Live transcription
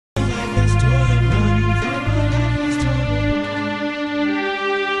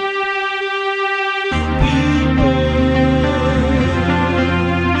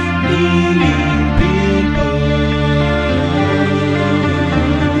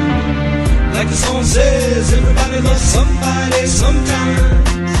The song says everybody loves somebody sometimes.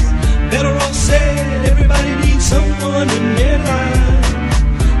 Better all said, everybody needs someone in their life.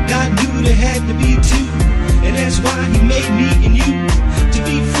 God knew there had to be two, and that's why He made me and you, to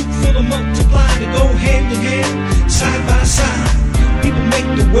be fruitful and multiply, to go hand in hand, side by side. People make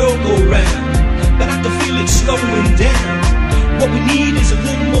the world go round, but I can feel it slowing down. What we need is a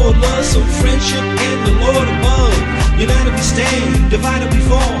little more love, some friendship, and the Lord above. United we stand, divided we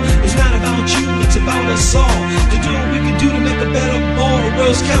fall. It's not about you, it's about us all. To do what we can do to make a better ball. The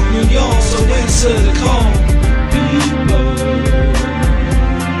world's counting on y'all, so answer the call. People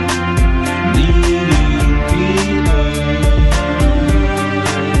needing people.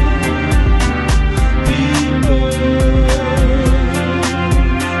 People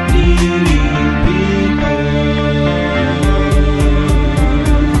needing people.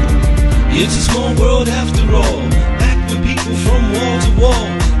 It's a small world after all. Back when people from wall to wall,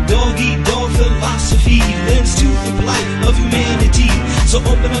 dog-eat-dog philosophy lends to the plight of humanity. So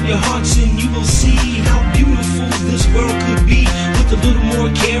open up your hearts and you will see how beautiful this world could be, with a little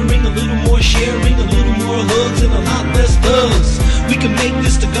more caring, a little more sharing, a little more hugs and a lot less thugs. We can make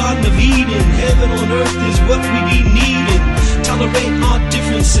this the Garden of Eden. Heaven on earth is what we be needing. Tolerate our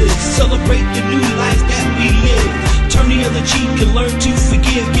differences, celebrate the new life that we live. Turn the other cheek and learn to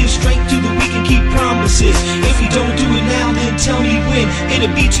forgive. Give strength to the weak and keep promises. If we don't do it now, then tell me when.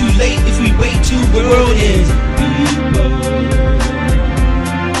 It'll be too late if we wait till the world ends.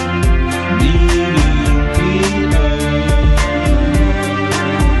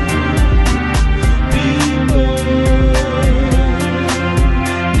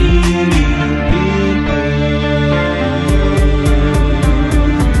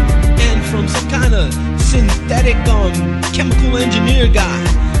 Synthetic chemical engineer guy.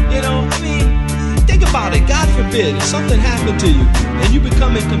 You know, I mean, think about it. God forbid if something happened to you and you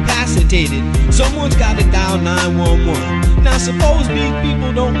become incapacitated, someone's got to dial 911. Now suppose these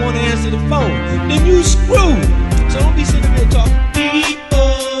people don't want to answer the phone, then you screwed. So don't be sitting there talking beep,